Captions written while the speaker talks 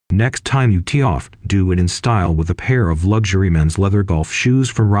Next time you tee off, do it in style with a pair of luxury men's leather golf shoes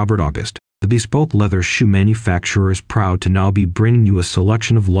from Robert August. The bespoke leather shoe manufacturer is proud to now be bringing you a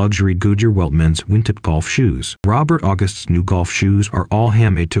selection of luxury Goodyear Welt men's wingtip golf shoes. Robert August's new golf shoes are all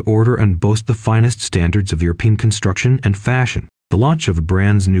handmade to order and boast the finest standards of European construction and fashion. The launch of the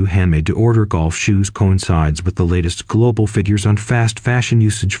brand's new handmade-to-order golf shoes coincides with the latest global figures on fast fashion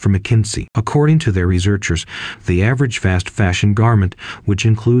usage from McKinsey. According to their researchers, the average fast fashion garment, which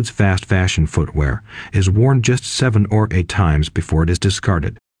includes fast fashion footwear, is worn just 7 or 8 times before it is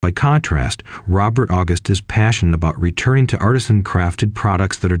discarded. By contrast, Robert August is passionate about returning to artisan-crafted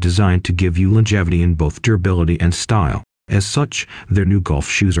products that are designed to give you longevity in both durability and style. As such, their new golf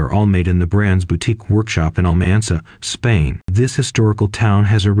shoes are all made in the brand's boutique workshop in Almansa, Spain. This historical town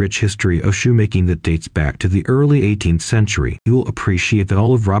has a rich history of shoemaking that dates back to the early 18th century. You'll appreciate that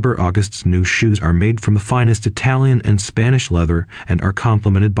all of Robert August's new shoes are made from the finest Italian and Spanish leather and are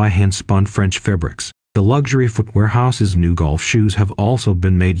complemented by hand-spun French fabrics. The luxury footwear house's new golf shoes have also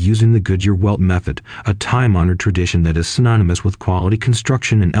been made using the Goodyear Welt method, a time-honored tradition that is synonymous with quality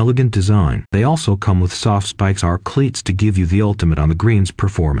construction and elegant design. They also come with soft spikes or cleats to give you the ultimate on the greens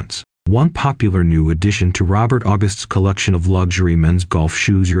performance. One popular new addition to Robert August's collection of luxury men's golf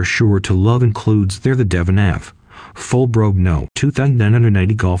shoes you're sure to love includes the Devon Ave Full Brogue No.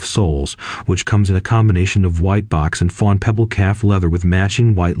 2,990 golf soles, which comes in a combination of white box and fawn pebble calf leather with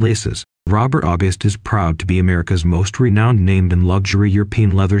matching white laces. Robert August is proud to be America's most renowned name in luxury European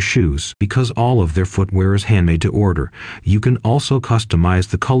leather shoes. Because all of their footwear is handmade to order, you can also customize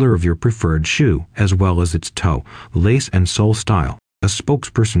the color of your preferred shoe, as well as its toe, lace and sole style. A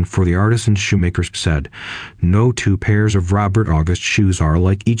spokesperson for the artisan shoemakers said, "No 2 pairs of Robert August shoes are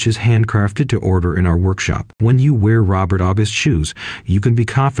alike. Each is handcrafted to order in our workshop. When you wear Robert August shoes, you can be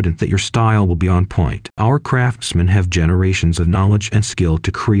confident that your style will be on point. Our craftsmen have generations of knowledge and skill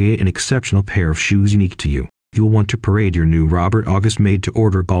to create an exceptional pair of shoes unique to you. You'll want to parade your new Robert August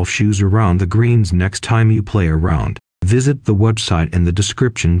made-to-order golf shoes around the greens next time you play around." Visit the website in the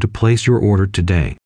description to place your order today.